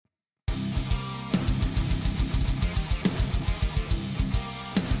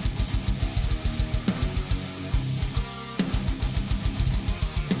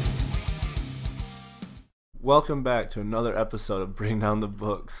welcome back to another episode of Bring Down the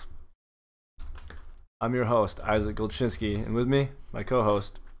Books. I'm your host, Isaac Golchinsky, and with me, my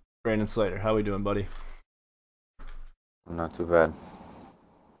co-host, Brandon Slater. How we doing, buddy? Not too bad.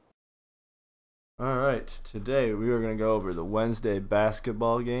 All right, today we are going to go over the Wednesday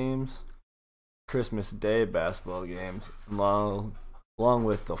basketball games, Christmas Day basketball games, along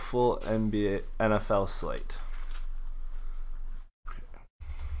with the full NBA NFL slate.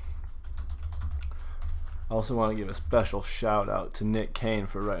 I also want to give a special shout out to Nick Kane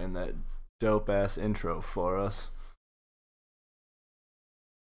for writing that dope ass intro for us.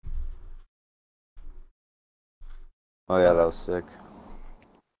 Oh yeah, that was sick.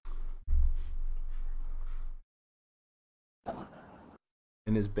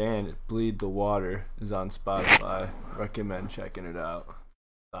 And his band, Bleed the Water, is on Spotify. Recommend checking it out.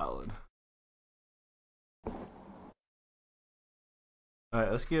 Solid. Alright,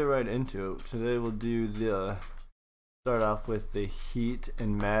 let's get right into it. Today we'll start off with the Heat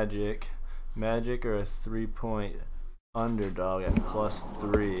and Magic. Magic are a 3-point underdog at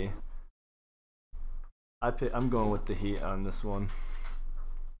 +3. I'm going with the Heat on this one.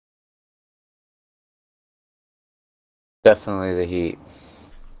 Definitely the Heat.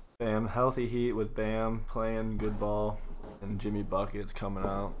 Bam, healthy Heat with Bam playing good ball and Jimmy Buckets coming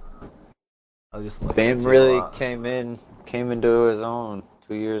out. Bam really came into his own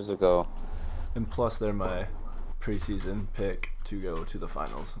 2 years ago. And plus, they're my preseason pick to go to the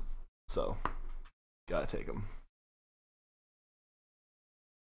finals, so gotta take them.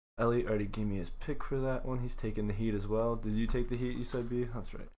 Elliot already gave me his pick for that one. He's taking the Heat as well. Did you take the Heat? You said B.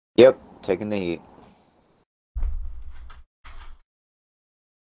 That's right. Yep, taking the Heat.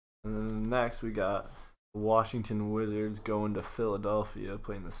 And then next we got the Washington Wizards going to Philadelphia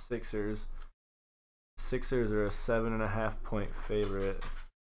playing the Sixers. Sixers are a 7.5-point favorite.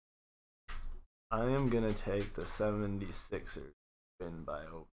 I am gonna take the 76ers win by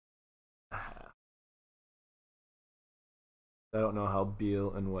over a half. I don't know how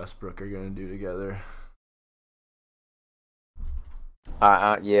Beal and Westbrook are gonna do together.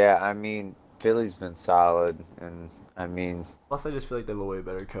 Yeah, I mean Philly's been solid, and Plus, I just feel like they have a way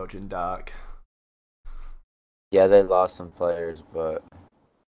better coach in Doc. Yeah, they lost some players, but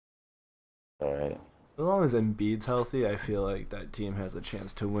all right. As long as Embiid's healthy, I feel like that team has a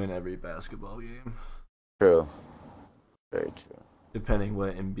chance to win every basketball game. True. Very true. Depending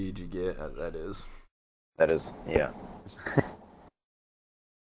what Embiid you get, that is. That is, yeah.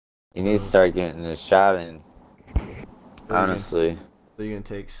 You need to start getting a shot in. Honestly. So you gonna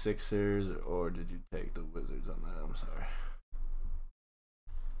take Sixers, or did you take the Wizards on that? I'm sorry.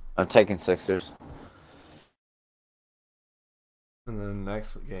 I'm taking Sixers. And then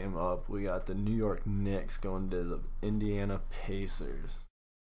next game up, we got the New York Knicks going to the Indiana Pacers.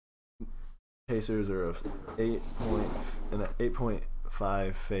 Pacers are an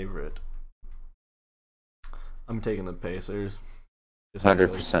 8.5 favorite. I'm taking the Pacers.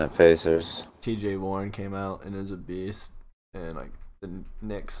 100% Pacers. TJ Warren came out and is a beast, and like the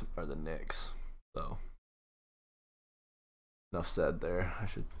Knicks are the Knicks. So enough said there.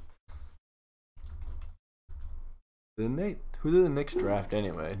 Who did the Knicks draft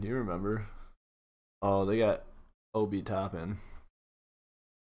anyway? Do you remember? Oh, they got Obi Toppin.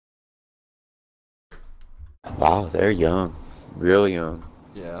 Wow, they're young. Real young.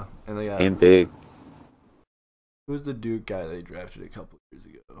 Yeah, and they got... And big. Who's the Duke guy they drafted a couple years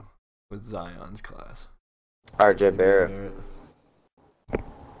ago with Zion's class? RJ Barrett.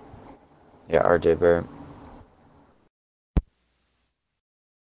 Yeah, RJ Barrett.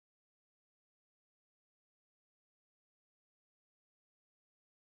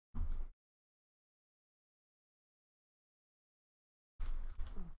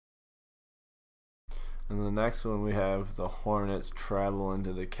 And the next one we have the Hornets traveling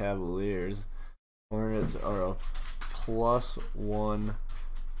to the Cavaliers. Hornets are a +1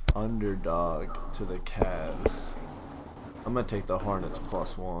 underdog to the Cavs. I'm going to take the Hornets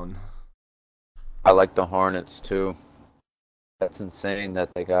 +1. I like the Hornets too. That's insane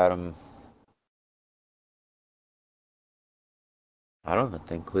that they got them. I don't even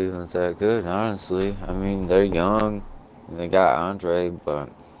think Cleveland's that good, honestly. I mean, they're young. And they got Andre, but...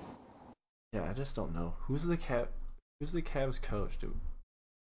 Yeah, I just don't know. Who's the Cavs coach, dude?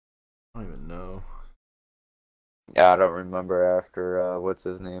 I don't even know. Yeah, I don't remember after what's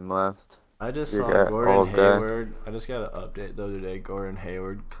his name left. I just saw Gordon Hayward. I just got an update the other day. Gordon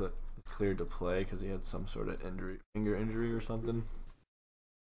Hayward cleared to play because he had some sort of finger injury or something.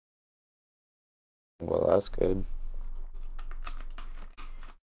 Well, that's good.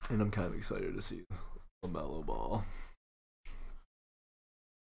 And I'm kind of excited to see LaMelo Ball.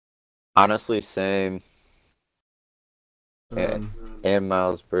 Honestly, same. And and, then and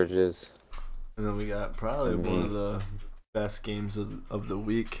Miles Bridges. we got I probably one of mean, the best games of the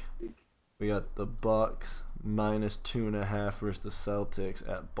week. We got the Bucks minus 2.5 versus the Celtics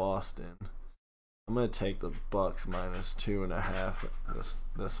at Boston. I'm gonna take the Bucks minus 2.5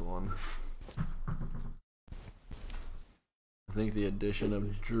 this one. I think the addition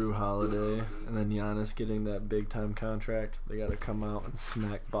of Drew Holiday and then Giannis getting that big time contract, they got to come out and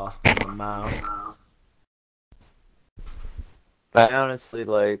smack Boston in the mouth. I honestly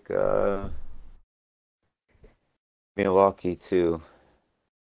like Milwaukee too.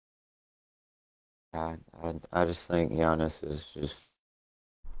 I just think Giannis is just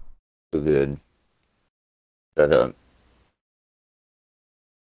too good. But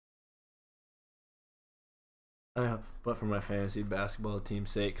But for my fantasy basketball team's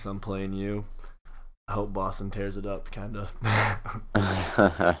sake, because I'm playing you, I hope Boston tears it up, kind of.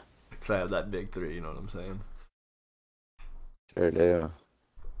 Because I have that big three, you know what I'm saying? sure do.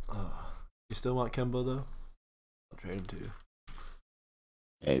 You still want Kemba, though? I'll trade him to you.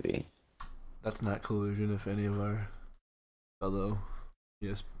 Maybe. That's not collusion if any of our fellow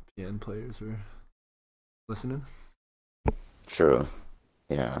ESPN players are listening. True.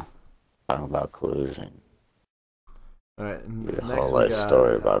 Yeah. Talking about collusion. All right, A next whole we life got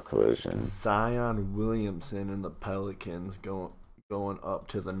story about collusion. Zion Williamson and the Pelicans going up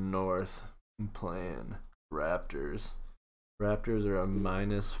to the north and playing Raptors. Raptors are a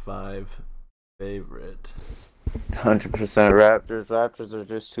 -5 favorite. 100% Raptors. Raptors are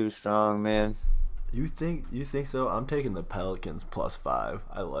just too strong, man. You think so? I'm taking the Pelicans +5.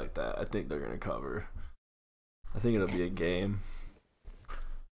 I like that. I think they're gonna cover. I think it'll be a game.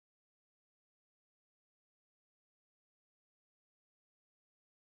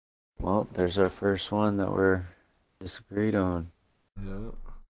 Well, there's our first one that we're disagreed on. Yeah.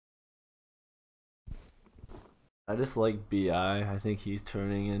 I just like Bi. I think he's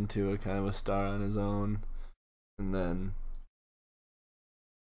turning into a kind of a star on his own, and then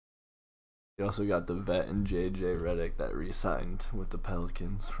you also got the vet and JJ Redick that re-signed with the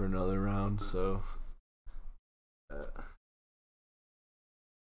Pelicans for another round. So.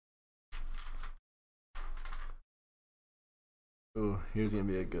 Ooh, here's gonna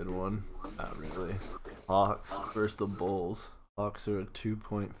be a good one. Not really. Hawks versus the Bulls. Hawks are a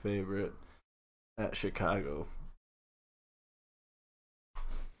 2-point favorite at Chicago.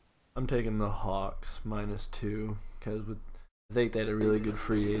 I'm taking the Hawks -2 because I think they had a really good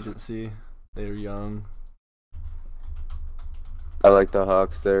free agency. They're young. I like the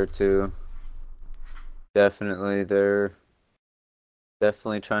Hawks there too. Definitely, they're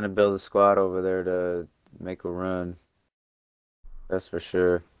definitely trying to build a squad over there to make a run. That's for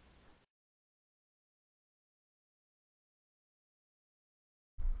sure.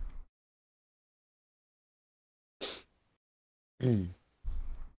 And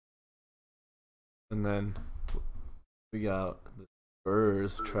then we got the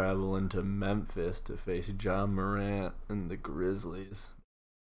Spurs traveling to Memphis to face John Morant and the Grizzlies.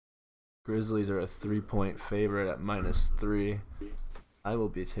 Grizzlies are a 3-point favorite at -3. I will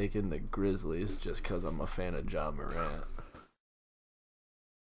be taking the Grizzlies just because I'm a fan of John Morant.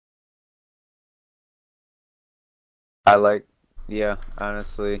 I like, yeah,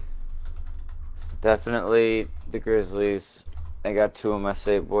 honestly, definitely the Grizzlies. They got two of my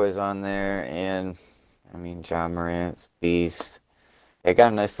state boys on there, and I mean, John Morant's beast. They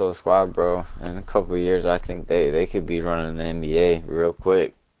got a nice little squad, bro. In a couple of years, I think they could be running the NBA real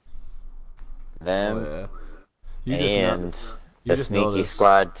quick. Oh Them yeah, you just know and you the just know sneaky this.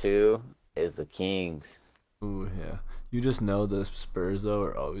 squad too is the Kings. Ooh yeah, you just know the Spurs though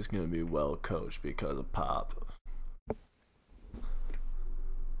are always gonna be well coached because of Pop.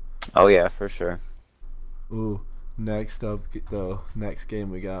 Oh yeah, for sure. Ooh, next up though, next game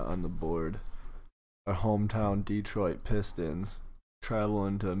we got on the board, our hometown Detroit Pistons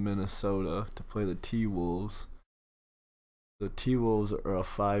traveling to Minnesota to play the T Wolves. The T Wolves are a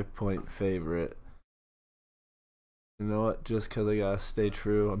 5-point favorite. You know what? Just because I gotta stay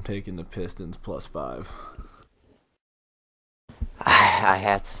true, I'm taking the Pistons +5. I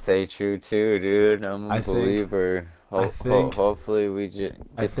have to stay true too, dude. I'm a I think, believer. I think, Hopefully we I get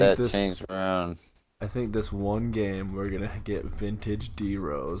think that this, changed around. I think this one game we're gonna get vintage D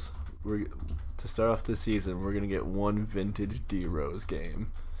Rose. We're to start off the season. We're gonna get one vintage D Rose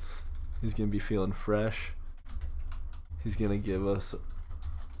game. He's gonna be feeling fresh. He's gonna give us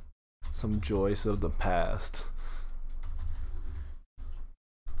some joys of the past.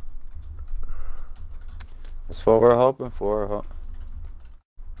 That's what we're hoping for.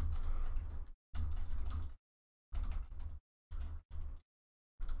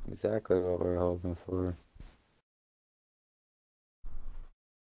 Exactly what we're hoping for.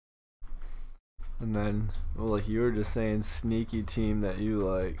 And then, well, like you were just saying, sneaky team that you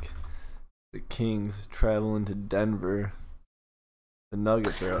like, the Kings traveling to Denver. The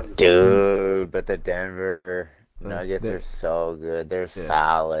Nuggets are at, Dude, but the Denver Nuggets they- are so good. They're yeah.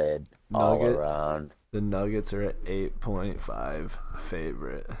 solid all Nugget around. The Nuggets are at 8.5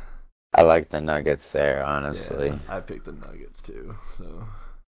 favorite. I like the Nuggets there, honestly. Yeah, I picked the Nuggets too. So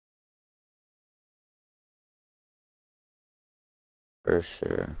For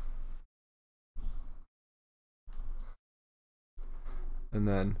sure. and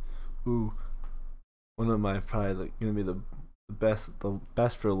then, one of my probably gonna be the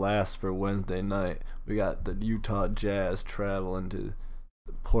best for last for Wednesday night. We got the Utah Jazz traveling to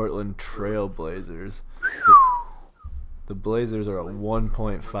the Portland Trail Blazers. The Blazers are a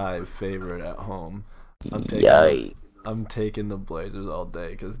 1.5 favorite at home. I'm taking the Blazers all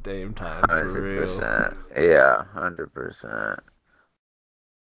day because Dame time for real. 100%. Yeah, 100%.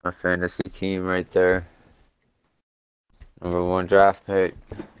 My fantasy team right there. Number 1 draft pick.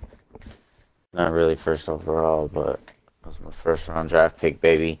 Not really first overall, but that was my first round draft pick,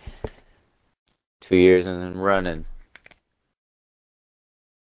 baby. 2 years and then running.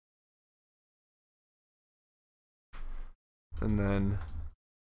 And then,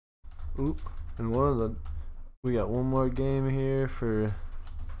 we got one more game here for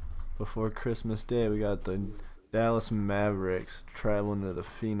before Christmas Day. We got the Dallas Mavericks traveling to the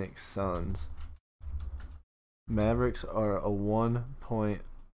Phoenix Suns. Mavericks are a 1-point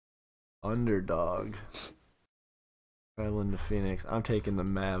underdog traveling to Phoenix. I'm taking the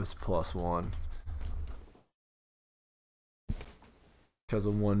Mavs +1 because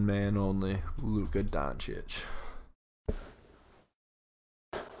of one man only, Luka Doncic.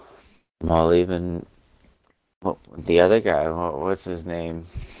 Well, even the other guy, what's his name?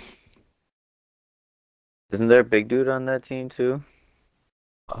 Isn't there a big dude on that team too?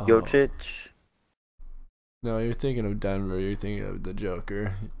 Jokic? No, you're thinking of Denver. You're thinking of the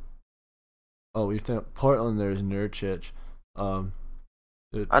Joker. Oh, you're thinking Portland. There's Nurkic. I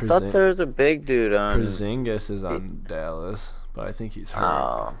thought there was a big dude on. Porzingis is on Dallas, but I think he's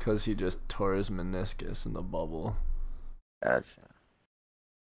hurt because he just tore his meniscus in the bubble. Gotcha.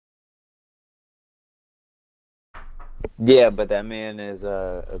 Yeah, but that man is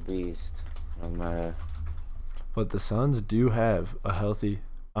a beast. But the Suns do have a healthy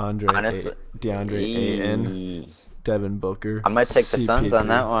DeAndre Ayton, Devin Booker. I might take the Suns on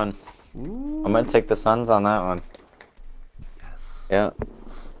that one. Ooh. I might take the Suns on that one. Yes. Yeah.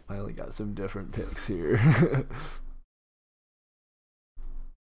 Finally got some different picks here.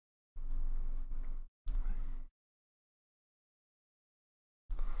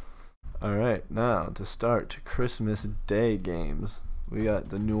 All right, now to start Christmas Day games, we got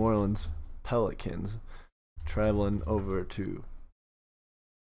the New Orleans Pelicans traveling over to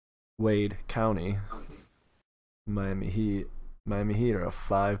Wade County. Miami Heat. Miami Heat are a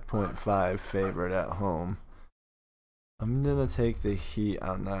 5.5 favorite at home. I'm gonna take the Heat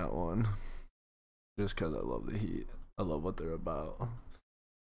on that one, just because I love the Heat. I love what they're about.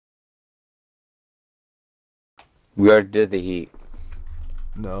 We already did the Heat.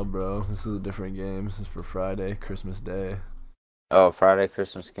 No, bro, this is a different game. This is for Friday, Christmas Day. Oh, Friday,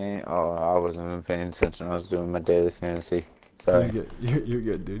 Christmas game? Oh, I wasn't even paying attention. I was doing my daily fantasy. Sorry. You're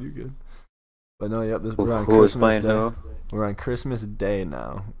good, dude. You're good. But no, yep, we're on Christmas Day. Who? We're on Christmas Day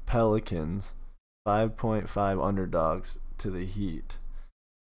now. Pelicans, 5.5 underdogs to the Heat.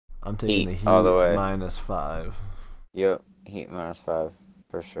 I'm taking the Heat all the way. -5. Yep, Heat -5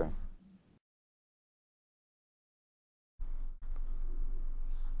 for sure.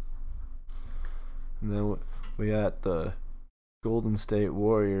 And then we got the Golden State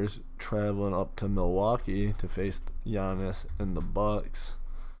Warriors traveling up to Milwaukee to face Giannis and the Bucks.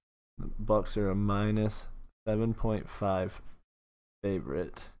 The Bucks are a -7.5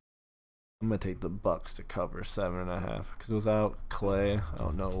 favorite. I'm gonna take the Bucks to cover 7.5 because without Clay, I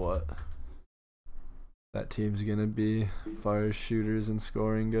don't know what that team's gonna be as far as shooters and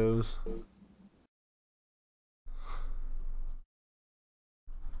scoring goes.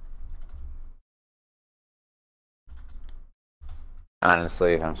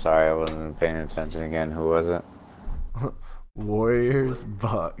 Honestly, I'm sorry I wasn't paying attention again. Who was it? Warriors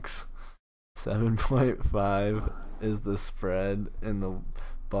Bucks. 7.5 is the spread, and the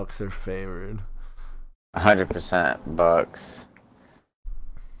Bucks are favored. 100% Bucks.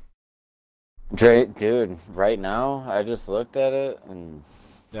 Dude, right now I just looked at it and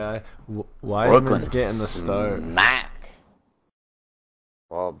Wiseman's getting the start. Smack.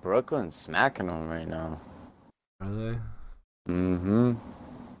 Well, Brooklyn's smacking them right now. Are they? Mm-hmm. Do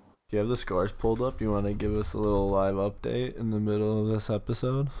you have the scores pulled up? You want to give us a little live update in the middle of this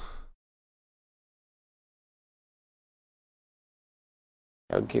episode?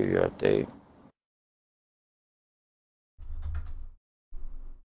 I'll give you an update.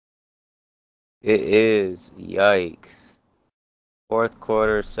 It is. Yikes. Fourth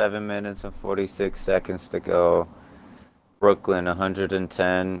quarter, 7 minutes and 46 seconds to go. Brooklyn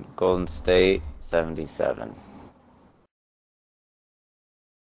 110, Golden State 77.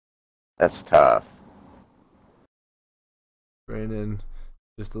 That's tough. Brandon,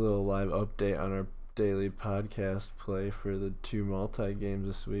 just a little live update on our daily podcast play for the 2 multi-games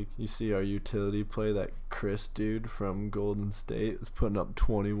this week. You see our utility play, that Chris dude from Golden State is putting up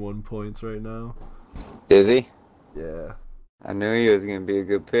 21 points right now. Is he? Yeah. I knew he was going to be a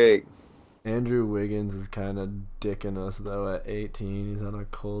good pick. Andrew Wiggins is kind of dicking us, though, at 18. He's on a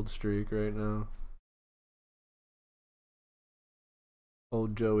cold streak right now.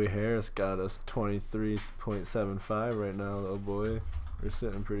 Old Joey Harris got us 23.75 right now, though, boy. We're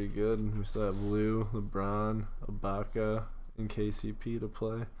sitting pretty good. We still have Lou, LeBron, Ibaka, and KCP to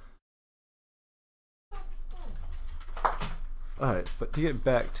play. Alright, but to get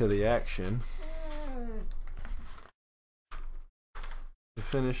back to the action, to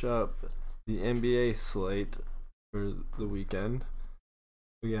finish up the NBA slate for the weekend,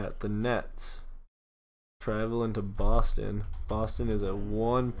 we got the Nets traveling to Boston. Boston is a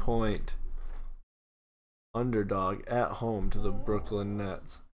 1-point underdog at home to the Brooklyn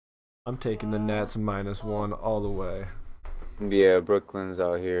Nets. I'm taking the Nets -1 all the way. Yeah, Brooklyn's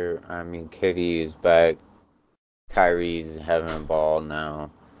out here. I mean, KD is back. Kyrie's having a ball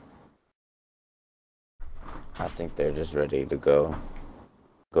now. I think they're just ready to go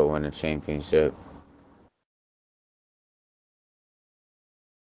win a championship.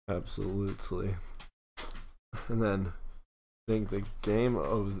 Absolutely. And then I think the game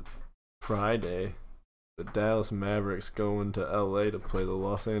of Friday, the Dallas Mavericks going to LA to play the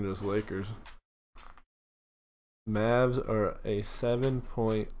Los Angeles Lakers. Mavs are a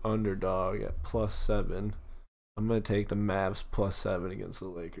 7-point underdog at +7. I'm going to take the Mavs +7 against the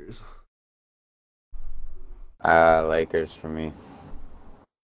Lakers. Lakers for me.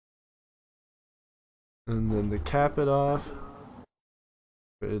 And then to cap it off,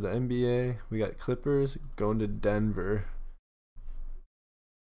 for the NBA, we got Clippers going to Denver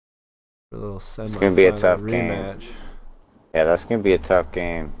for a little semi-final It's gonna be a tough rematch. game. Yeah, that's gonna be a tough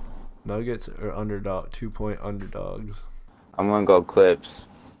game. Nuggets are 2-point underdogs. I'm gonna go Clips.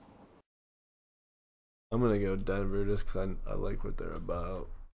 I'm gonna go Denver just because I like what they're about.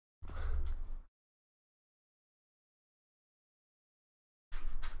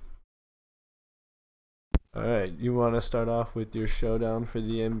 All right, you want to start off with your showdown for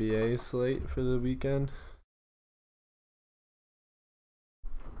the NBA slate for the weekend?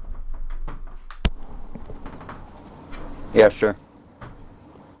 Yeah, sure.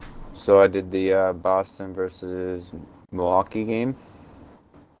 So I did the Boston versus Milwaukee game.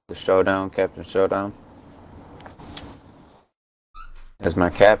 The showdown, captain showdown. As my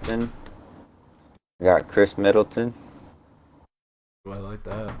captain, I got Chris Middleton. Oh, I like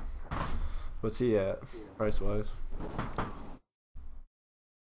that. What's he at, price-wise?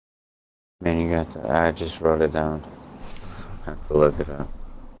 Man, you got that. I just wrote it down. I have to look it up.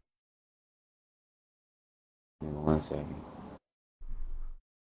 Give me 1 second.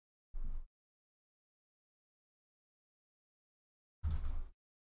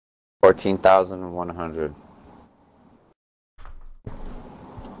 $14,100.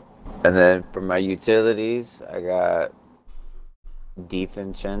 And then for my utilities, I got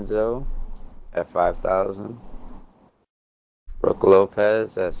DiVincenzo at 5,000. Brook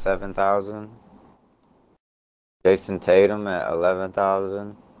Lopez at 7,000. Jason Tatum at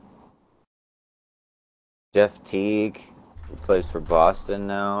 11,000. Jeff Teague, who plays for Boston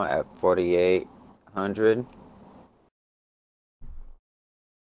now, at 4,800.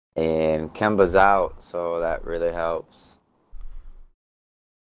 And Kemba's out, so that really helps.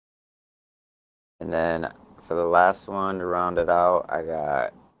 And then for the last one to round it out, I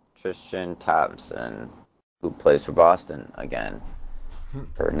got Tristan Thompson, who plays for Boston again,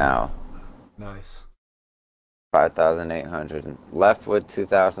 or now. Nice. 5,800. Left with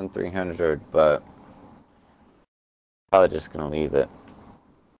 2,300, but probably just gonna leave it.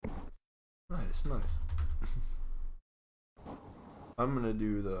 Nice. I'm gonna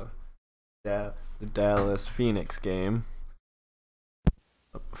do the Dallas Phoenix game.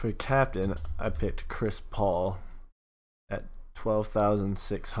 For captain, I picked Chris Paul at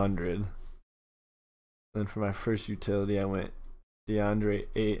 12,600. Then for my first utility, I went DeAndre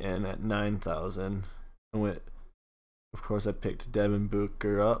Ayton at 9,000. Of course, I picked Devin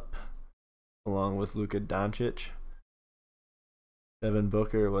Booker up along with Luka Doncic. Devin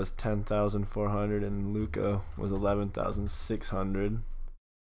Booker was 10,400 and Luka was 11,600.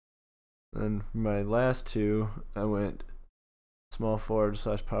 And for my last two, I went small forward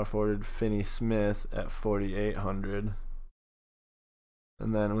 / power forward Finney Smith at 4,800.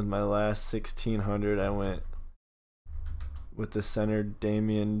 And then with my last 1,600, I went with the center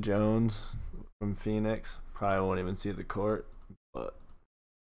Damian Jones from Phoenix. Probably won't even see the court, but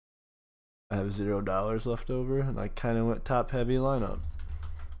I have $0 left over, and I kind of went top heavy lineup.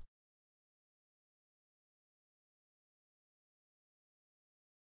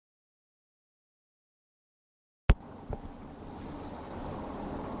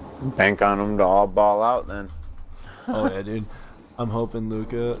 Bank on them to all ball out then. Oh yeah, dude. I'm hoping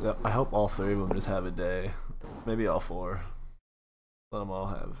Luka. I hope all three of them just have a day. Maybe all four. Let them all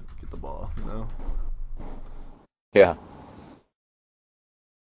get the ball. You know. Yeah.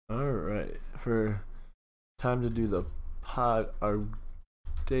 All right. For time to do the our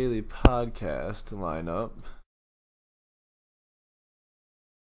daily podcast lineup.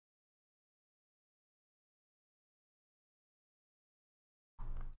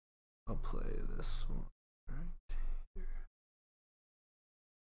 I'll play this one right here.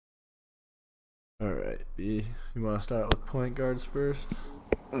 All right, B. You want to start with point guards first?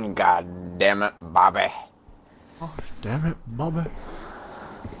 God damn it, Bobby. Oh, damn it, Bobby.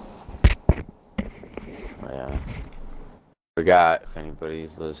 Yeah. Forgot if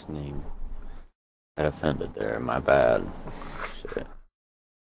anybody's listening. Got offended there. My bad. Shit.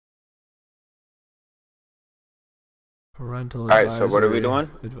 Parental advisory. Alright, so what are we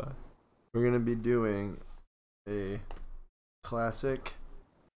doing? We're going to be doing a classic.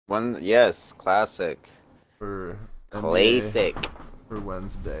 Yes, classic. For classic. For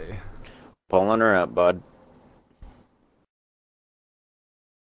Wednesday. Pulling her up, bud.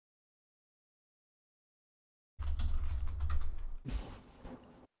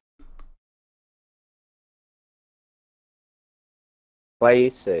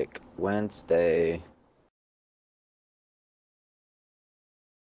 Classic Wednesday.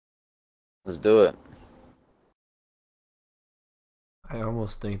 Let's do it. I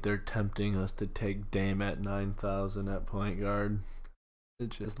almost think they're tempting us to take Dame at 9,000 at point guard.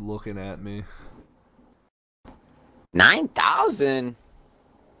 It's just looking at me. 9,000?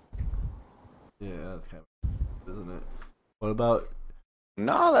 Yeah, that's kind of, isn't it? What about?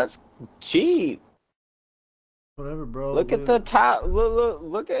 No, that's cheap. Whatever, bro. Look at the top.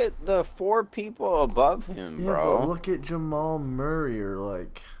 Look at the four people above him, bro. But look at Jamal Murray or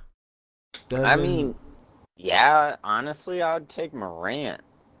like. Devin. I mean, yeah. Honestly, I would take Morant.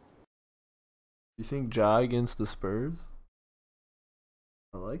 You think Ja against the Spurs?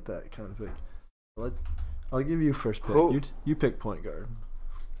 I like that kind of pick. I'll give you first pick. You pick point guard.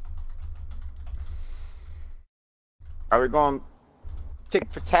 Are we going tick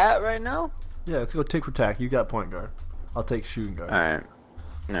for tat right now? Yeah, let's go tick for tack. You got point guard. I'll take shooting guard. All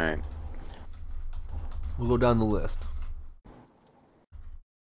right. We'll go down the list.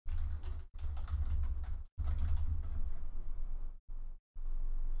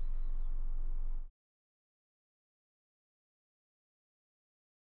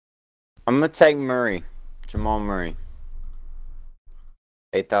 I'm gonna take Murray, Jamal Murray.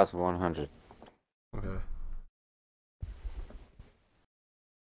 8,100. Okay.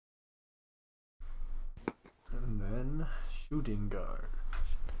 And then shooting guard.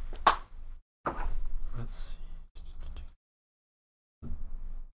 Let's see.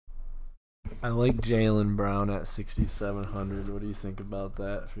 I like Jaylen Brown at 6,700. What do you think about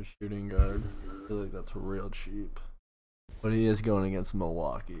that for shooting guard? I feel like that's real cheap. But he is going against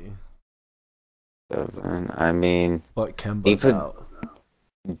Milwaukee. I mean, but Kemba's out.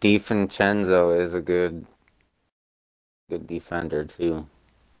 DiVincenzo is a good defender too.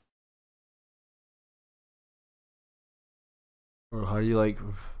 Or how do you like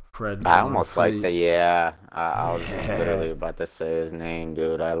Fred? I almost like the I was literally about to say his name,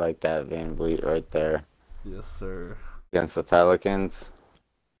 dude. I like that Van Vliet right there. Yes, sir. Against the Pelicans.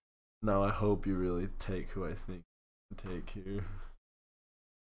 No, I hope you really take who I think you take here.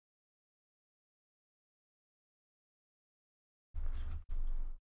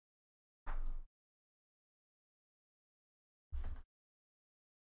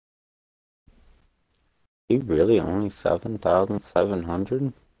 He really only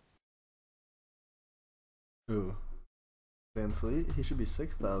 7,700? Who? Van Fleet? He should be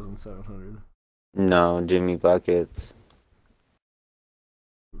 6,700. No, Jimmy Buckets.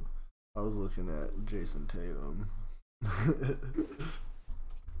 I was looking at Jason Tatum.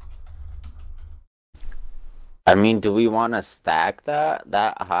 I mean, do we want to stack that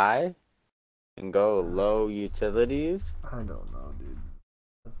high and go low utilities? I don't know, dude.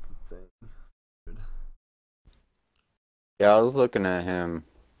 That's the thing. Yeah, I was looking at him.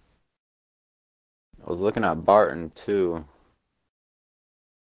 was looking at Barton too.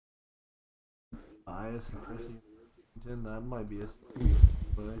 Bias and Chrissy Washington, that might be a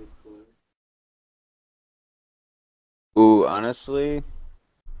play. Ooh, honestly,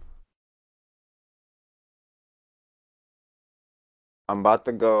 I'm about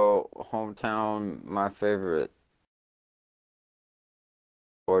to go hometown, my favorite.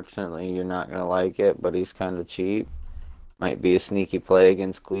 Fortunately, you're not gonna like it, but he's kind of cheap. Might be a sneaky play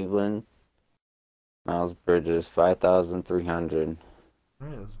against Cleveland. Miles Bridges, 5,300.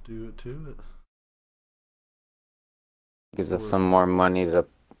 Alright, let's do it to it. Gives us some more money to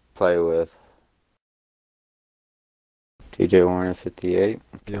play with. TJ Warner, 58.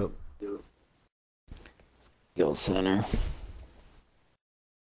 Yep. Skill center.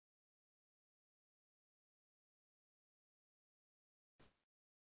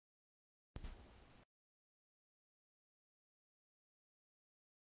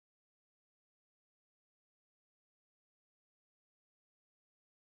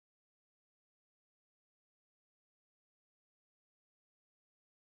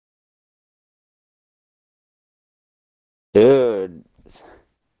 Dude,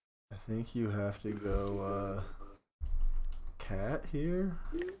 I think you have to go cat here.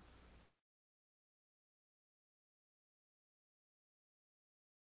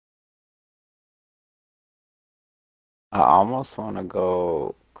 I almost want to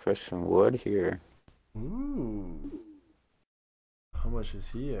go Christian Wood here. Ooh. How much is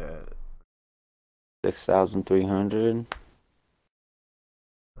he at? 6,300.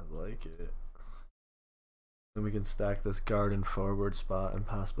 I like it. Then we can stack this guard and forward spot and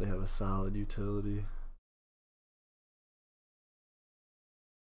possibly have a solid utility.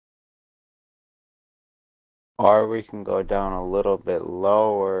 Or we can go down a little bit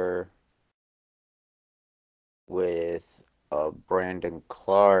lower with Brandon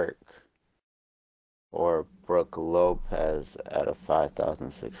Clark or Brooke Lopez at a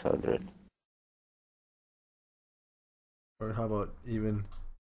 5,600. Or how about even,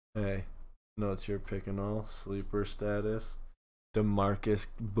 hey, no, it's your pick and all, sleeper status. DeMarcus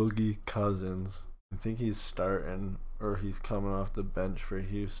Boogie Cousins. I think he's starting or he's coming off the bench for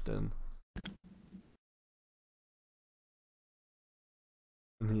Houston.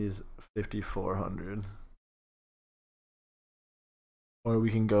 And he's 5,400. Or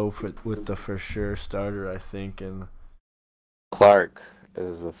we can go with the for sure starter, I think. And Clark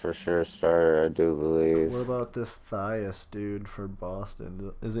is the for sure starter, I do believe. what about this Thias dude for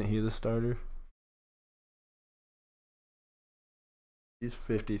Boston? Isn't he the starter? He's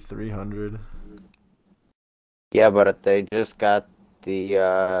 5,300. Yeah, but they just got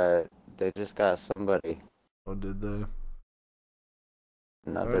they just got somebody. Oh, did they?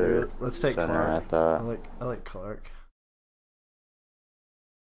 Another right, let's take center, Clark. I thought. I like Clark.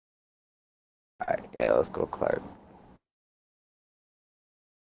 Alright, yeah, let's go Clark.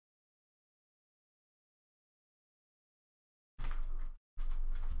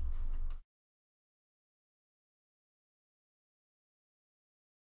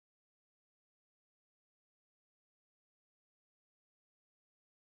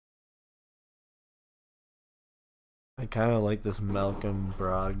 I kind of like this Malcolm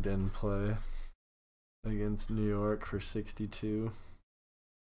Brogdon play against New York for 62.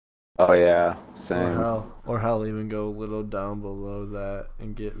 Oh yeah, same. Or hell, even go a little down below that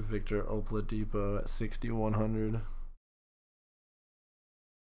and get Victor Oladipo at 6,100.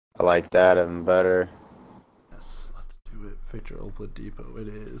 I like that even better. Yes, let's do it. Victor Oladipo, it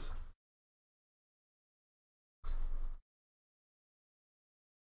is.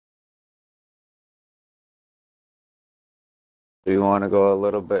 Do you want to go a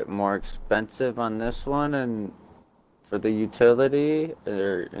little bit more expensive on this one and for the utility,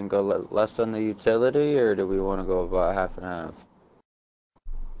 and go less on the utility, or do we want to go about half and half?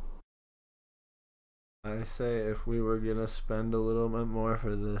 I say if we were gonna spend a little bit more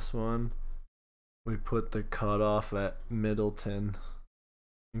for this one, we put the cutoff at Middleton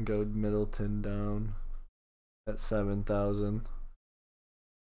and go Middleton down at 7,000.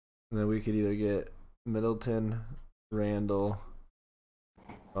 And then we could either get Middleton, Randall,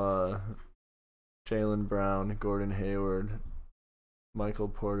 Jaylen Brown, Gordon Hayward, Michael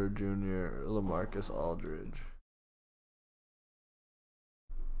Porter Jr., LaMarcus Aldridge.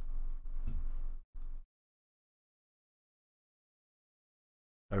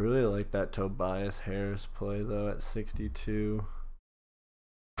 I really like that Tobias Harris play though at 62.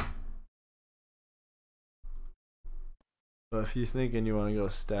 But if you're thinking you want to go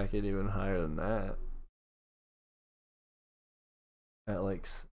stack it even higher than that, at like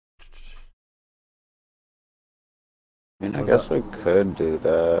I mean, I What guess about we could do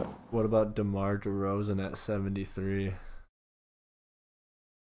that. what about DeMar DeRozan at 73?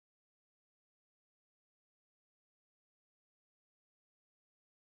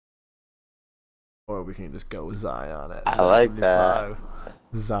 Or we can just go Zion at I like that.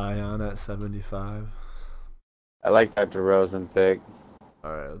 75. Zion at 75. I like that DeRozan pick.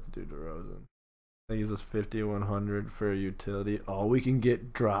 All right, let's do DeRozan. I think he's just 5,100 for a utility. Oh, we can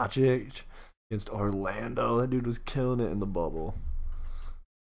get Dragic against Orlando. That dude was killing it in the bubble.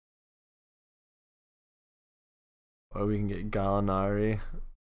 Or we can get Gallinari.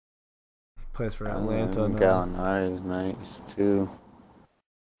 He plays for Atlanta now. Gallinari is nice too.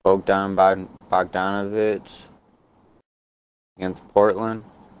 Bogdanovich against Portland.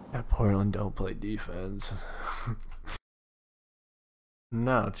 Yeah, Portland don't play defense.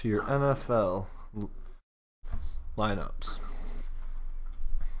 Now to your NFL lineups.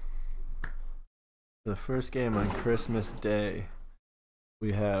 The first game on Christmas Day,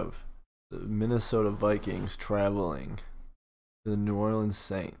 we have the Minnesota Vikings traveling to the New Orleans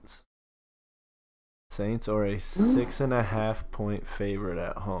Saints. Saints are a 6.5 point favorite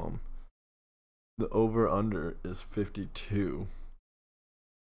at home. The over-under is 52.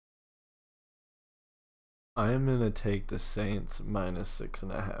 I am going to take the Saints minus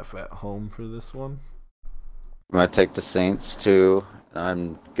 6.5 at home for this one. I'm gonna take the Saints too.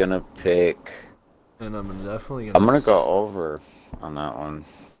 I'm gonna pick. And I'm definitely I'm gonna go over on that one.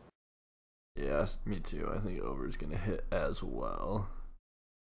 Yes, me too. I think over is going to hit as well.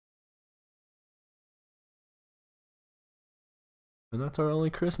 And that's our only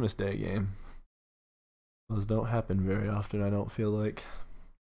Christmas Day game. Those don't happen very often, I don't feel like.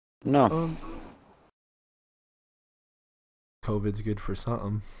 No. COVID's good for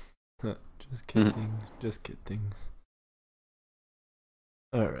something. Just kidding. Just kidding.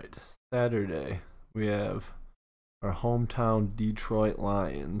 Alright. Saturday, we have our hometown Detroit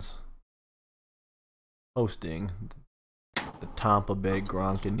Lions hosting the Tampa Bay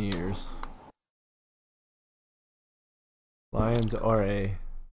Gronkaneers. Lions are a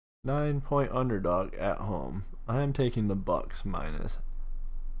 9-point underdog at home. I am taking the Bucks minus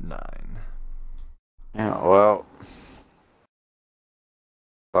 9. Yeah, well,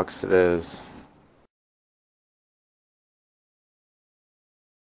 Bucks it is.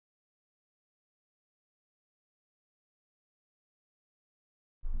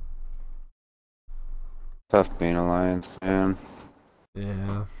 Tough being a Lions fan.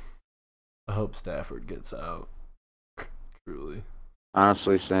 Yeah. I hope Stafford gets out. Truly.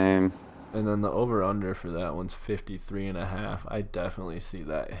 Honestly, same. And then the over-under for that one's 53.5. I definitely see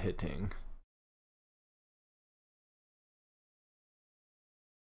that hitting.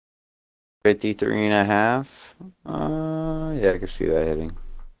 $53.5. Yeah, I can see that hitting.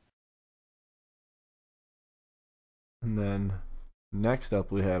 And then next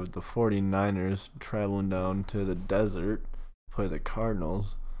up we have the 49ers traveling down to the desert to play the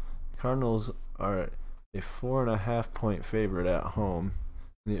Cardinals. The Cardinals are a 4.5 point favorite at home.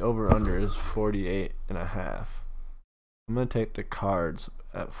 And the over-under is 48.5. I'm going to take the Cards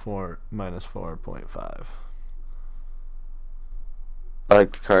at minus 4.5. I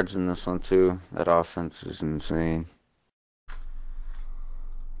like the Cards in this one too. That offense is insane.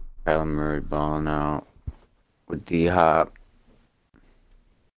 Kyler Murray balling out with D-Hop.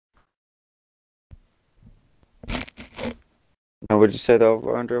 Now, what'd you say the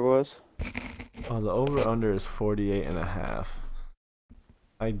over-under was? Oh, the over-under is 48.5.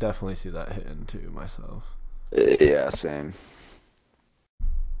 I definitely see that hitting too myself. Yeah, same.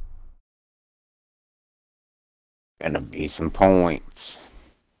 Gonna be some points.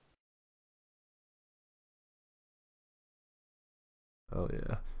 Oh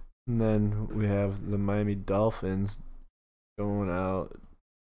yeah. And then we have the Miami Dolphins going out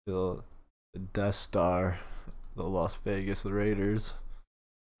to the Death Star, the Las Vegas Raiders.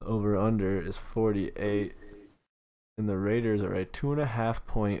 The over-under is 48. And the Raiders are a 2.5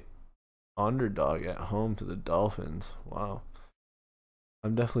 point underdog at home to the Dolphins. Wow.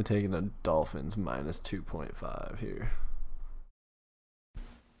 I'm definitely taking the Dolphins minus 2.5 here.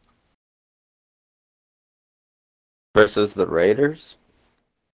 Versus the Raiders?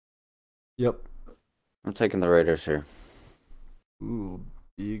 Yep. I'm taking the Raiders here. Ooh,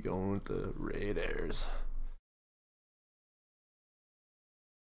 B going with the Raiders.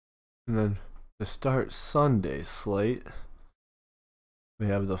 And then to start Sunday's slate, we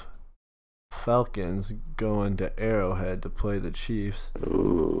have the Falcons going to Arrowhead to play the Chiefs.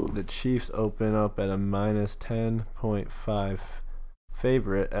 Ooh. The Chiefs open up at a minus 10.5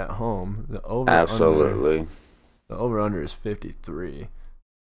 favorite at home. The over-under Absolutely. The over-under is 53.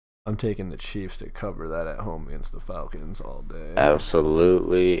 I'm taking the Chiefs to cover that at home against the Falcons all day.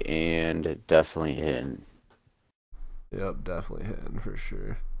 Absolutely, and definitely hitting. Yep, definitely hitting for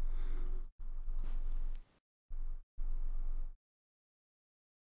sure.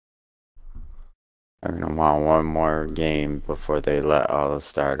 They're gonna want one more game before they let all the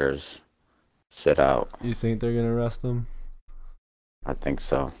starters sit out. You think they're gonna rest them? I think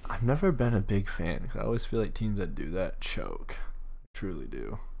so. I've never been a big fan because I always feel like teams that do that choke. I truly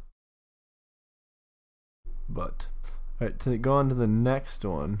do. But, all right, to go on to the next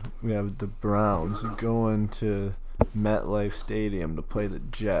one, we have the Browns going to MetLife Stadium to play the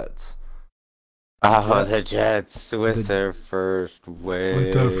Jets. Oh, the Jets with their first win.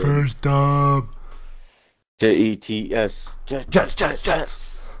 With their first dub. Jets.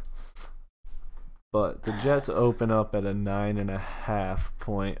 Jets. But the Jets open up at a 9.5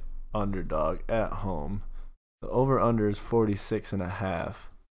 point underdog at home. The over-under is 46.5.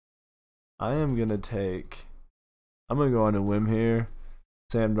 I'm going to go on a whim here.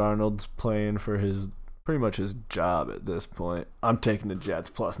 Sam Darnold's playing for pretty much his job at this point. I'm taking the Jets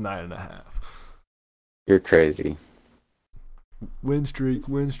plus 9.5. You're crazy. Win streak.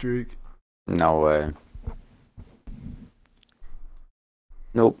 No way.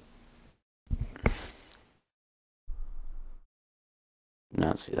 Nope.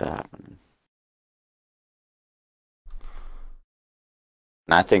 Not see that happening.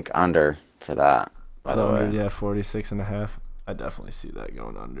 And I think under for that, by the way. Yeah, 46.5. I definitely see that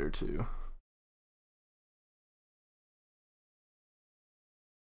going under too.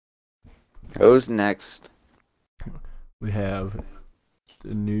 Who's next? We have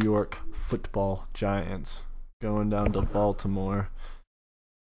the New York Football Giants going down to Baltimore.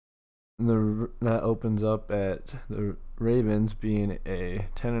 And that opens up at the Ravens being a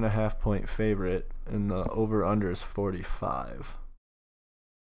 10.5 point favorite, and the over-under is 45.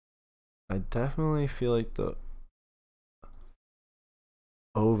 I definitely feel like the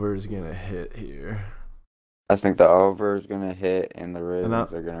over is going to hit here. I think the over is going to hit, and the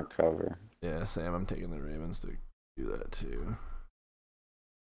Ravens are going to cover. Yeah, Sam, I'm taking the Ravens to do that too.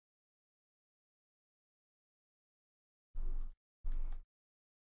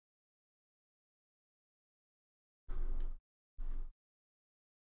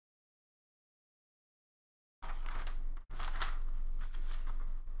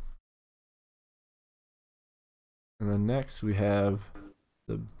 And then next we have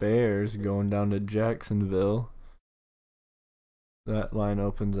the Bears going down to Jacksonville. That line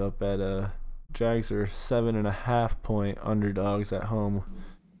opens up at Jags are 7.5 point underdogs at home,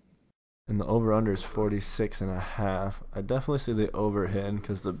 and the over/under is 46.5. I definitely see the over hitting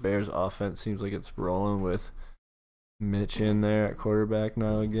because the Bears' offense seems like it's rolling with Mitch in there at quarterback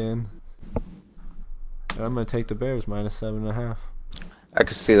now again. I'm gonna take the Bears minus 7.5. I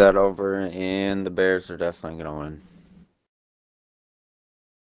could see that over, and the Bears are definitely gonna win.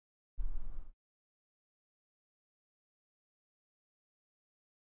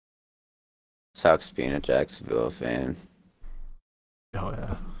 Sucks being a Jacksonville fan. Oh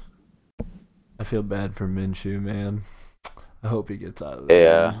yeah. I feel bad for Minshew, man. I hope he gets out of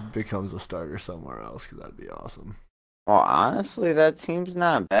there and becomes a starter somewhere else because that'd be awesome. Well, honestly, that team's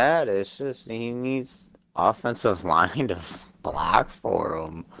not bad. It's just he needs offensive line to block for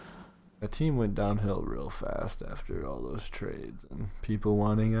him. The team went downhill real fast after all those trades and people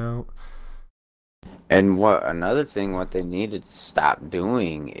wanting out. And another thing, what they needed to stop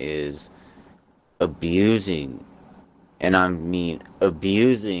doing is abusing, and I mean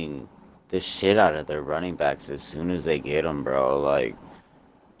abusing the shit out of their running backs as soon as they get them, bro. Like,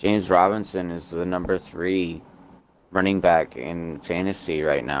 James Robinson is the number 3 running back in fantasy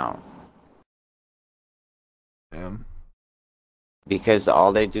right now. Damn. Because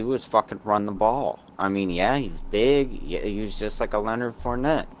all they do is fucking run the ball. I mean, yeah, he's big. Yeah, he's just like a Leonard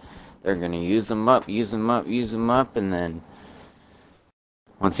Fournette. They're going to use him up, and then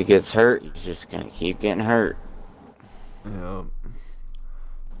once he gets hurt, he's just going to keep getting hurt. Yeah.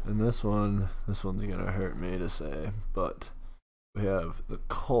 And this one's going to hurt me to say, but we have the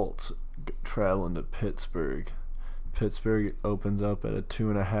Colts traveling to Pittsburgh. Pittsburgh opens up at a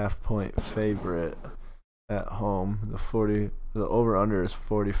 2.5 point favorite at home. The over-under is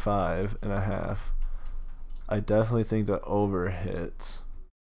 45.5. I definitely think the over hits.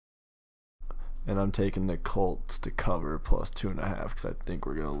 And I'm taking the Colts to cover plus 2.5 because I think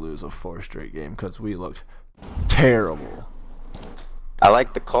we're going to lose a 4 straight game because we look terrible. I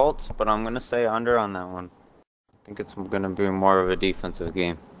like the Colts, but I'm going to say under on that one. I think it's going to be more of a defensive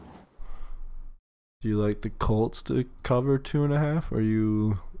game. Do you like the Colts to cover 2.5, or are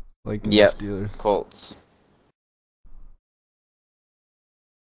you like the Steelers? Colts.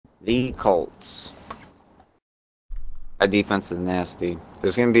 The Colts. That defense is nasty.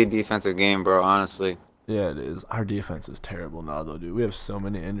 It's gonna be a defensive game, bro. Honestly. Yeah, it is. Our defense is terrible now, though, dude. We have so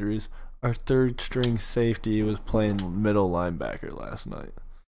many injuries. Our third string safety was playing middle linebacker last night.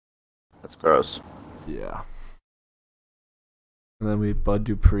 That's gross. Yeah. And then we Bud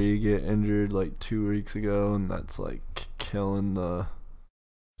Dupree get injured like 2 weeks ago, and that's like killing our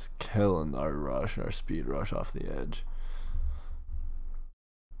rush, our speed rush off the edge.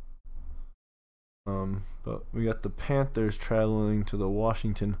 But we got the Panthers traveling to the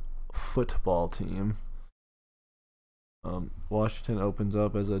Washington football team. Washington opens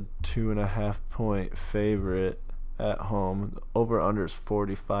up as a 2.5-point favorite at home. The over/under is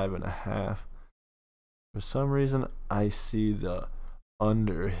 45.5. For some reason, I see the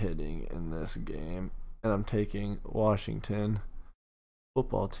under hitting in this game, and I'm taking Washington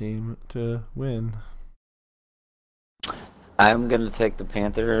football team to win. I'm gonna take the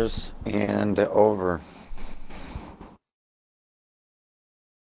Panthers and over.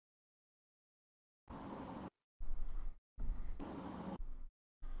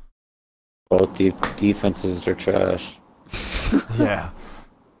 Both defenses are trash. Yeah.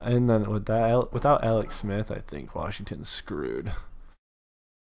 And then without Alex Smith, I think Washington's screwed.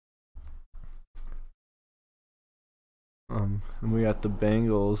 And we got the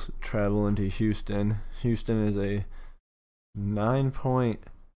Bengals traveling to Houston. Houston is a 9-point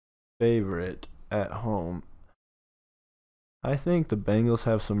favorite at home. I think the Bengals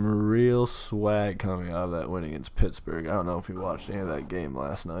have some real swag coming out of that win against Pittsburgh. I don't know if you watched any of that game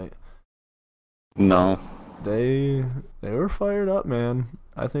last night. No. They were fired up, man.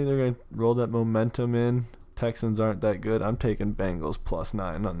 I think they're going to roll that momentum in. Texans aren't that good. I'm taking Bengals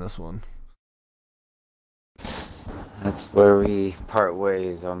 +9 on this one. That's where we part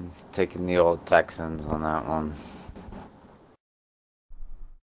ways. I'm taking the old Texans on that one.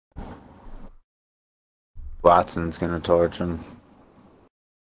 Watson's gonna torch him.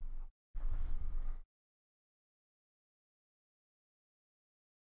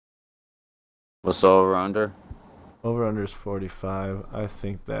 What's the over/under? Over/under is 45. I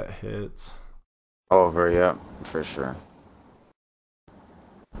think that hits. Over, yep, for sure.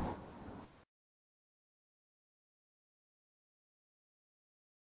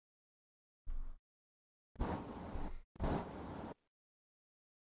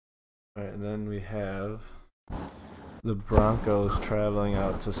 Alright, and then we have the Broncos traveling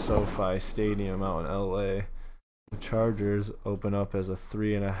out to SoFi Stadium out in LA. The Chargers open up as a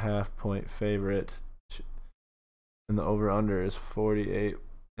 3.5-point favorite, and the over/under is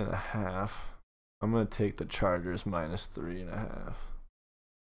 48.5. I'm gonna take the Chargers -3.5.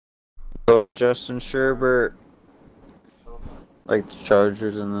 So Justin Sherbert, like the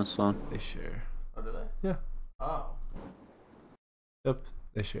Chargers in this one. They share. Oh, do they? Yeah. Oh. Yep,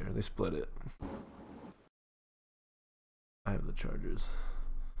 they share. They split it. I have the Chargers.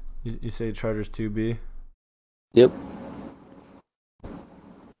 You say Chargers 2B? Yep.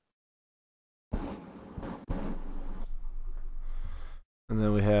 And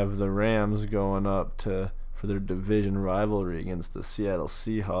then we have the Rams going up for their division rivalry against the Seattle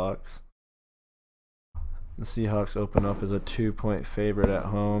Seahawks. The Seahawks open up as a 2-point favorite at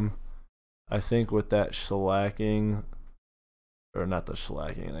home. I think with that shellacking, or not the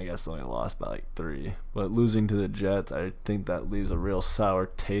shellacking, I guess they only lost by like 3. But losing to the Jets, I think that leaves a real sour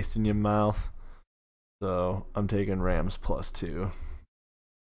taste in your mouth. So I'm taking Rams +2.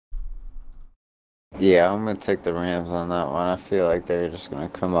 Yeah, I'm gonna take the Rams on that one. I feel like they're just gonna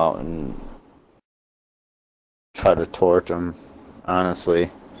come out and try to torch them, honestly.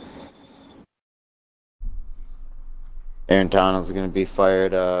 Aaron Donald's gonna be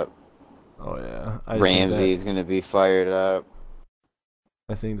fired up. Oh yeah, Ramsey's gonna be fired up.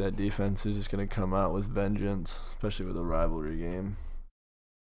 I think that defense is just gonna come out with vengeance, especially with a rivalry game.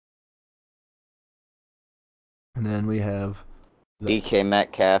 And then we have DK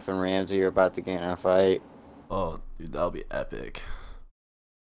Metcalf and Ramsey are about to get in a fight. Oh, dude, that'll be epic.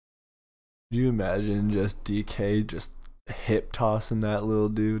 Could you imagine just DK just hip tossing that little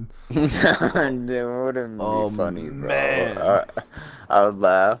dude? It wouldn't be funny, bro. Man. I would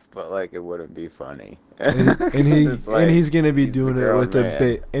laugh, but like it wouldn't be funny. And he's gonna be doing it with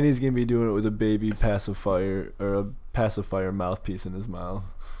a a baby pacifier or a pacifier mouthpiece in his mouth.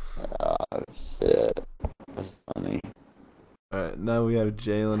 Oh shit, that's funny. All right, now we have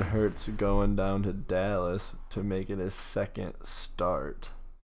Jalen Hurts going down to Dallas to make it his second start.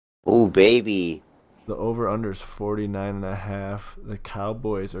 Ooh, baby. The over/under is 49.5. The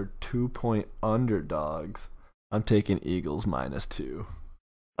Cowboys are 2-point underdogs. I'm taking Eagles -2.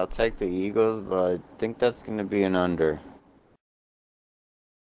 I'll take the Eagles, but I think that's gonna be an under.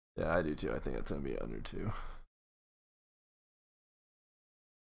 Yeah, I do too. I think it's gonna be under 2.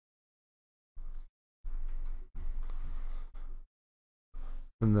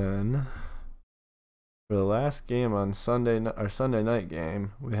 And then for the last game on our Sunday night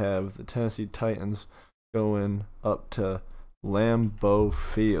game, we have the Tennessee Titans going up to Lambeau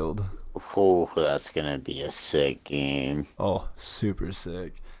Field. Oh, that's gonna be a sick game. Oh, super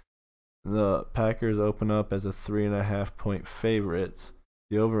sick. The Packers open up as a 3.5-point favorites.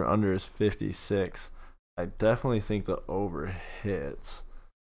 The over/under is 56. I definitely think the over hits,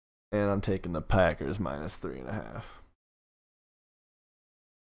 and I'm taking the Packers minus 3.5.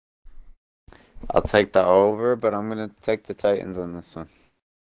 I'll take the over, but I'm gonna take the Titans on this one.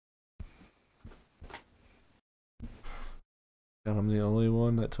 And I'm the only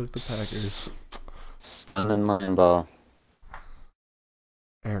one that took the Packers. Stunning line ball.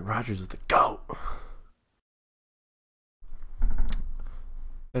 Aaron Rodgers is the GOAT.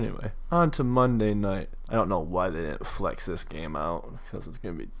 Anyway, on to Monday night. I don't know why they didn't flex this game out because it's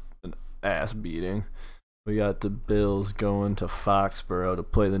going to be an ass beating. We got the Bills going to Foxborough to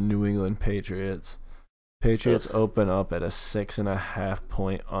play the New England Patriots. Patriots open up at a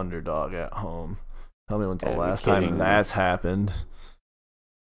 6.5-point underdog at home. Tell me when's the last time that's happened.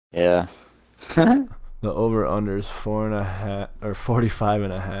 Yeah. The over/under is 4.5 or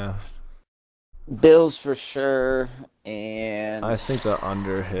 45.5. Bills for sure, and I think the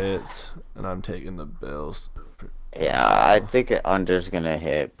under hits, and I'm taking the Bills. Yeah, I think it under's gonna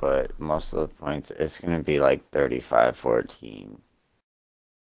hit, but most of the points it's gonna be like 35-14.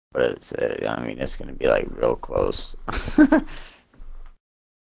 But it's it's gonna be like real close. All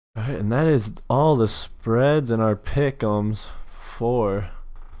right, and that is all the spreads and our pick'ems for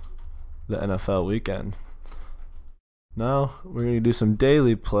the NFL weekend. Now we're gonna do some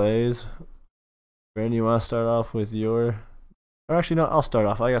daily plays. Brandon, you want to start off with your? Or actually, no, I'll start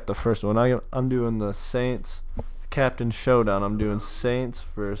off. I got the first one. I'm doing the Saints Captain Showdown. I'm doing Saints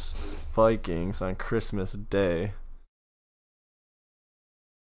versus Vikings on Christmas Day.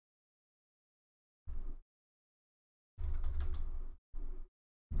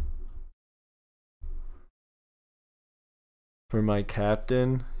 For my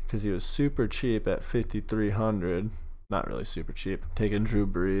captain, because he was super cheap at 5,300. Not really super cheap. I'm taking Drew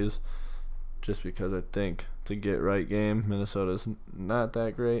Brees, just because I think it's a get-right game. Minnesota's not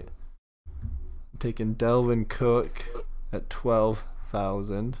that great. I'm taking Delvin Cook at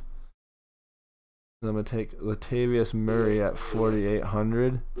 12,000. Then I'm going to take Latavius Murray at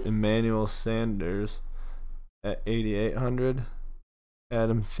 4,800. Emmanuel Sanders at 8,800.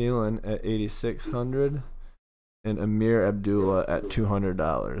 Adam Thielen at 8,600. And Amir Abdullah at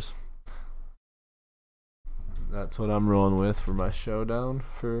 $200. That's what I'm rolling with for my showdown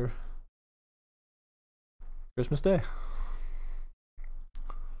for Christmas Day.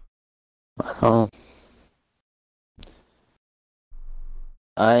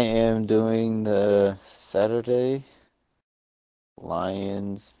 I am doing the Saturday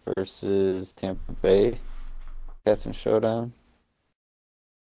Lions versus Tampa Bay Captain Showdown.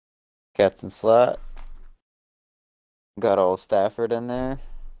 Captain slot. Got old Stafford in there.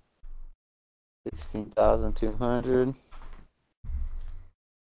 16,200.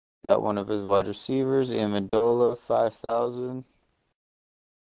 Got one of his wide receivers, Amendola, 5,000.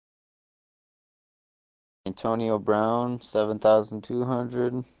 Antonio Brown,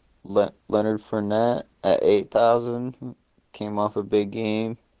 7,200. Leonard Fournette at 8,000. Came off a big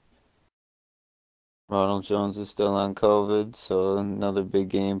game. Ronald Jones is still on COVID, so another big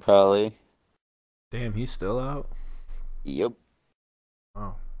game probably. Damn, he's still out? Yep.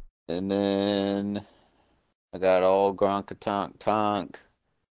 Oh. And then I got all Tonk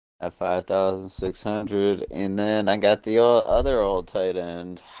at 5,600. And then I got the other old tight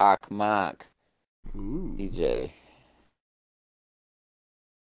end, Hawk Mock. Ooh. DJ.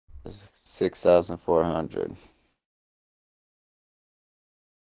 6,400.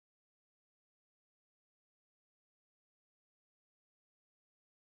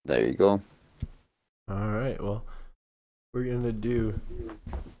 There you go. All right. Well, we're going to do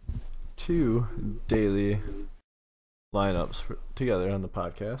 2 daily lineups together on the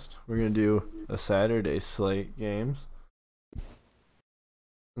podcast. We're going to do a Saturday slate games.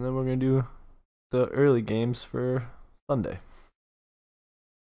 And then we're going to do the early games for Sunday.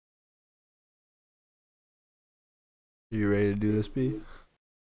 You ready to do this, B?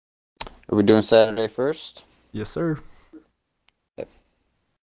 Are we doing Saturday first? Yes, sir. Okay.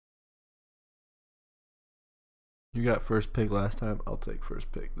 You got first pick last time. I'll take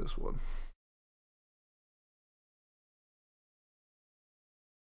first pick this one.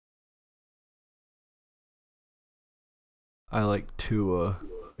 I like Tua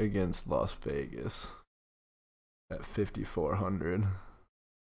against Las Vegas at 5,400.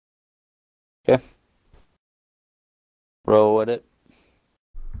 Okay. Roll with it.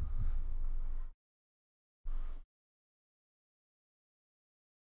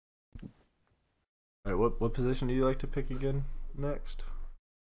 All right, what position do you like to pick again next?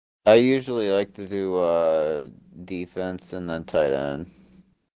 I usually like to do defense and then tight end.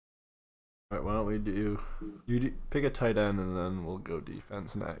 All right, why don't we do pick a tight end and then we'll go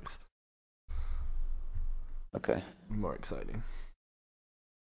defense next. Okay. More exciting.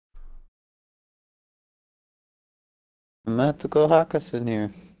 I'm gonna have to go Hawkinson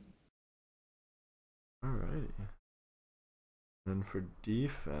here. Alrighty. And for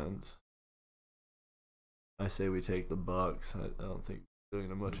defense, I say we take the Bucks. I don't think we're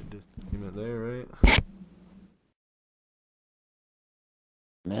doing much of disagreement there, right?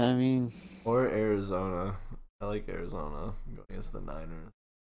 I mean, Or Arizona. I like Arizona going against the Niners.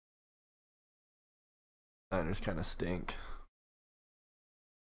 Niners kind of stink.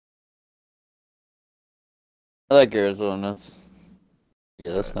 I like Arizona.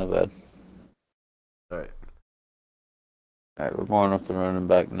 Yeah, that's not bad. All right. All right, we're going up the running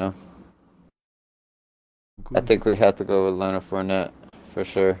back now. Cool. I think we have to go with Leonard Fournette for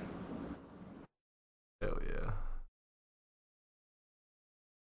sure. Hell yeah.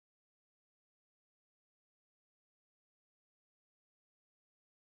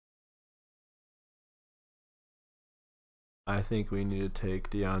 I think we need to take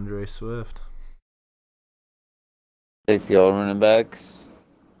DeAndre Swift. Take the old running backs.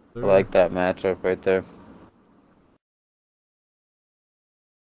 Sure. I like that matchup right there.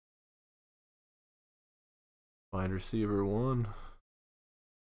 Wide receiver 1.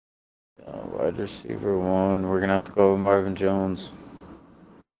 Wide receiver 1. We're gonna have to go with Marvin Jones.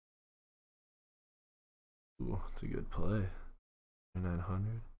 Ooh, that's a good play.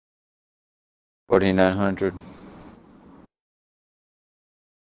 900. 4,900.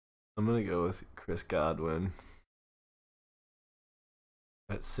 I'm gonna go with Chris Godwin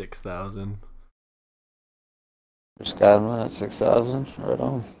at 6,000. Just got him at 6,000. Right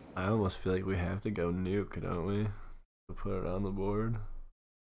on. I almost feel like we have to go nuke, don't we? To put it on the board.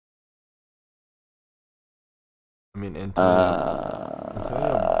 I mean, Antonio.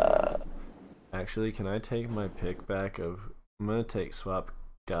 Actually, can I take my pick back of? I'm gonna swap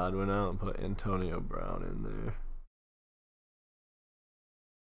Godwin out and put Antonio Brown in there.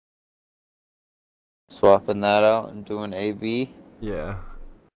 Swapping that out and doing AB. Yeah.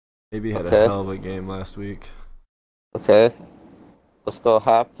 Maybe had Okay. a hell of a game last week. Okay. Let's go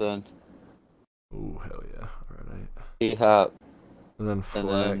Hop then. Ooh, hell yeah. Alright. E-Hop. And then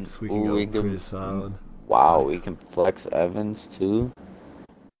flex, we can go pretty solid. Wow, we can flex Evans too.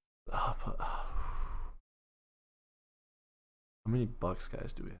 How many Bucks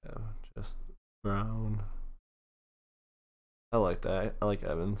guys do we have? Just Brown. I like that. I like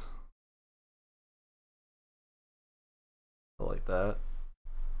Evans. I like that.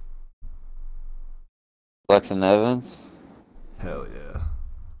 Flexing Evans? Hell yeah.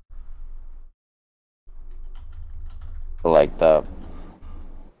 I like that.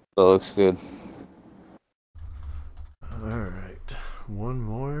 That looks good. Alright. One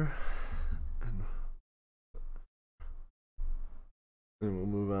more. And we'll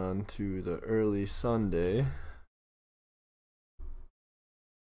move on to the early Sunday.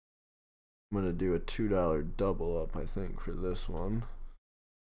 I'm going to do a $2 double up, I think, for this one.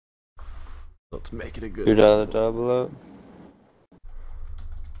 Let's make it a good $2 double up.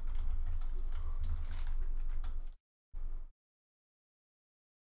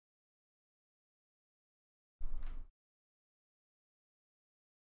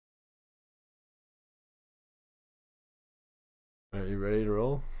 Are you ready to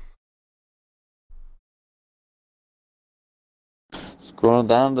roll? Scrolling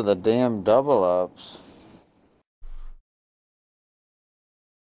down to the damn double ups.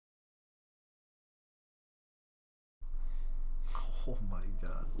 Oh my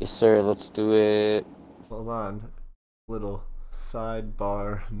god. Yes, sir. Let's do it. Hold on. Little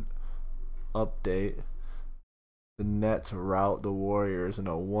sidebar update. The Nets rout the Warriors in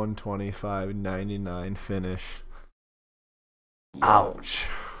a 125-99 finish. Ouch.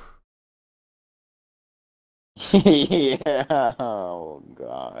 Yeah. Oh,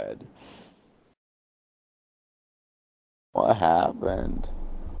 God. What happened?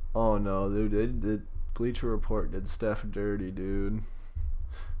 Oh no, dude. The Bleacher Report did Steph dirty, dude.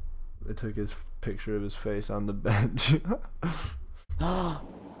 They took his picture of his face on the bench.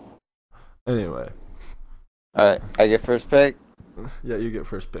 Anyway. Alright, I get first pick? Yeah, you get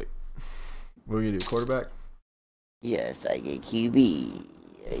first pick. What are we gonna do, quarterback? Yes, I get QB.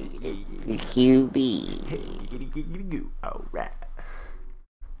 The QB. Hey, all right.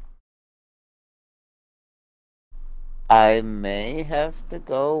 I may have to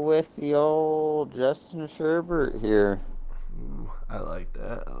go with the old Justin Herbert here. Ooh, I like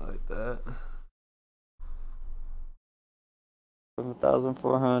that.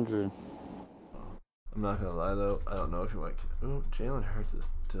 1,400. I'm not gonna lie though. I don't know if you might. Oh, Jalen Hurts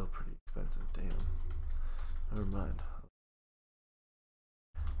is still pretty expensive. Damn. Never mind.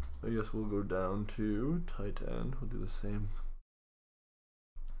 I guess we'll go down to tight end. We'll do the same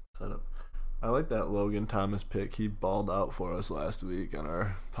setup. I like that Logan Thomas pick. He balled out for us last week on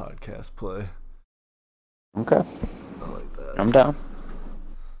our podcast play. Okay. I like that. I'm down.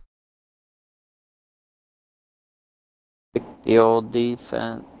 Pick the old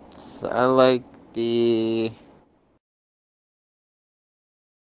defense. I like the.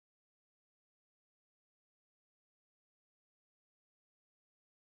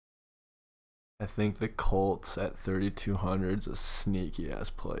 I think the Colts at 3,200 is a sneaky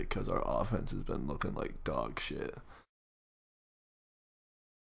ass play because our offense has been looking like dog shit.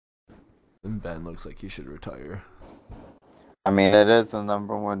 And Ben looks like he should retire. I mean, it is the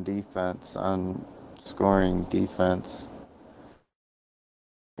number one defense on scoring defense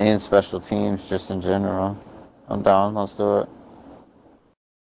and special teams just in general. I'm down. Let's do it.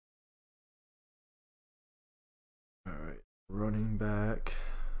 All right, running back.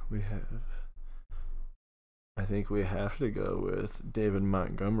 I think we have to go with David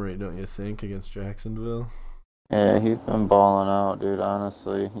Montgomery, don't you think, against Jacksonville? Yeah, he's been balling out, dude,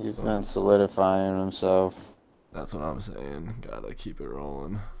 honestly. He's been solidifying himself. That's what I'm saying. Gotta keep it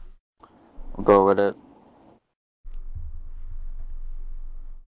rolling. We'll go with it.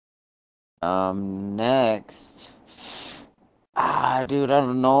 Next. Dude, I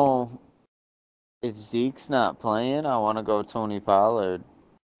don't know. If Zeke's not playing, I want to go Tony Pollard.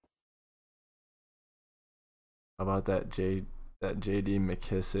 How about that JD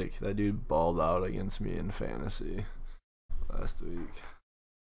McKissick? That dude balled out against me in fantasy last week.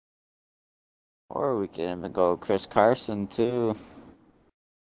 Or we can even go Chris Carson, too.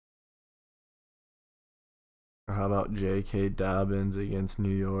 Or how about J.K. Dobbins against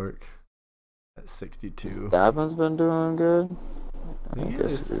New York at 62? Dobbins been doing good. I He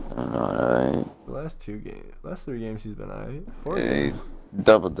guess is. he's doing alright. The last 3 games he's been alright. 4 Yeah, games. he's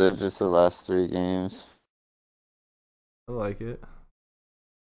double digits the last 3 games. I like it.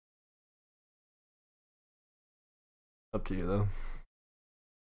 Up to you though.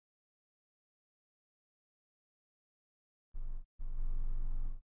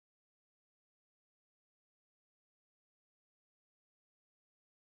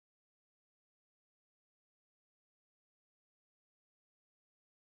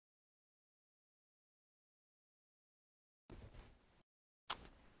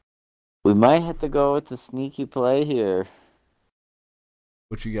 We might have to go with the sneaky play here.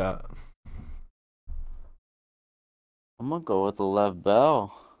 What you got? I'm going to go with the Lev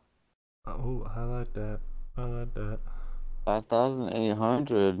Bell. Oh, I like that.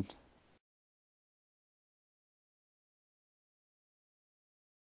 5,800.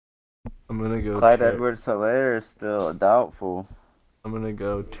 I'm gonna go. Clyde Edwards-Helaire is still doubtful. I'm gonna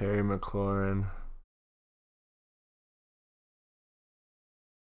go Terry McLaurin.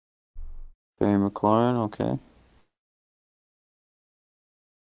 Terry McLaurin, okay.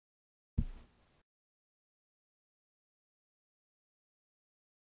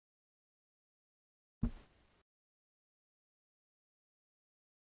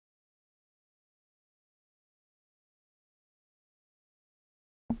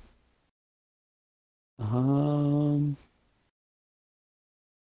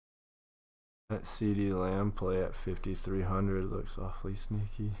 That CD Lamb play at 5,300 looks awfully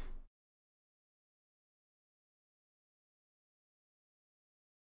sneaky.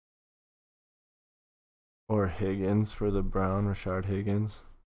 Or Higgins for the Brown, Rashard Higgins.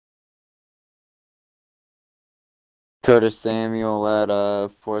 Curtis Samuel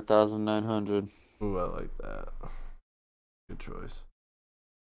at 4,900. Ooh, I like that. Good choice.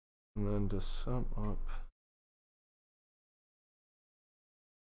 And then to sum up.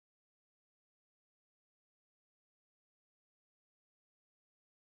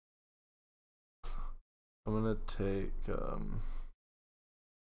 I'm gonna take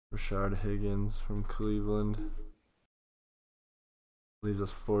Rashard Higgins from Cleveland. Leaves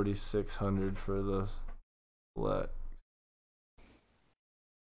us 4,600 for the flex.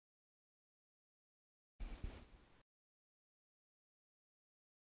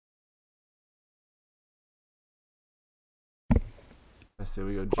 I say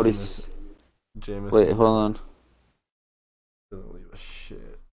we go Jameis. Wait, hold on. Doesn't leave a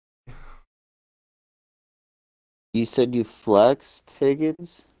shit. You said you flexed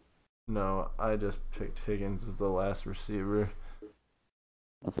Higgins? No, I just picked Higgins as the last receiver.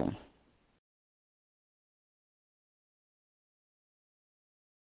 Okay.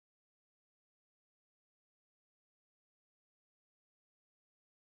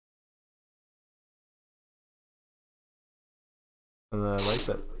 And then I like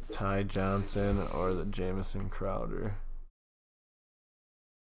that Ty Johnson or the Jamison Crowder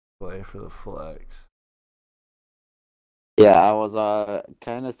play for the flex. Yeah, I was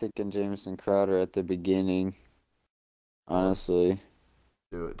kind of thinking Jamison Crowder at the beginning, honestly.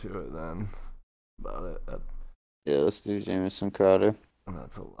 Do it to it then. About it. Yeah, let's do Jamison Crowder. And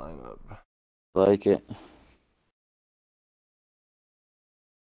that's a lineup. Like it.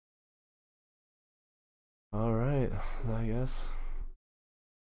 All right, I guess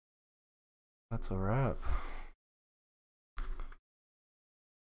that's a wrap.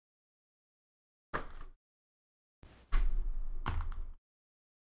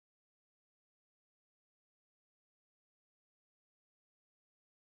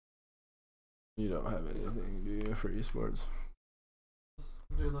 You don't have anything, do you, for esports? Just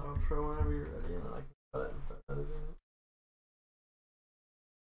do the outro whenever you're ready, and then I can cut it and start editing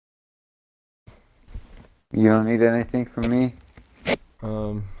it. You don't need anything from me?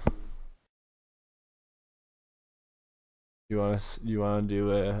 You wanna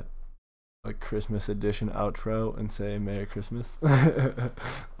do a Christmas edition outro and say Merry Christmas? I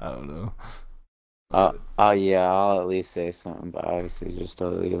don't know. Yeah, I'll at least say something, but obviously just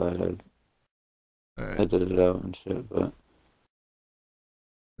totally let it edit it out and shit, but.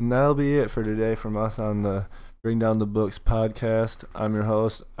 And that'll be it for today from us on the Bring Down the Books podcast. I'm your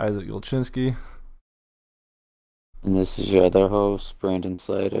host, Isaac Golchinski. And this is your other host, Brandon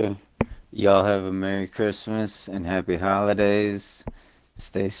Slater. Y'all have a Merry Christmas and Happy Holidays.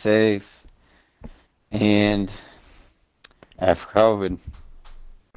 Stay safe. And after COVID.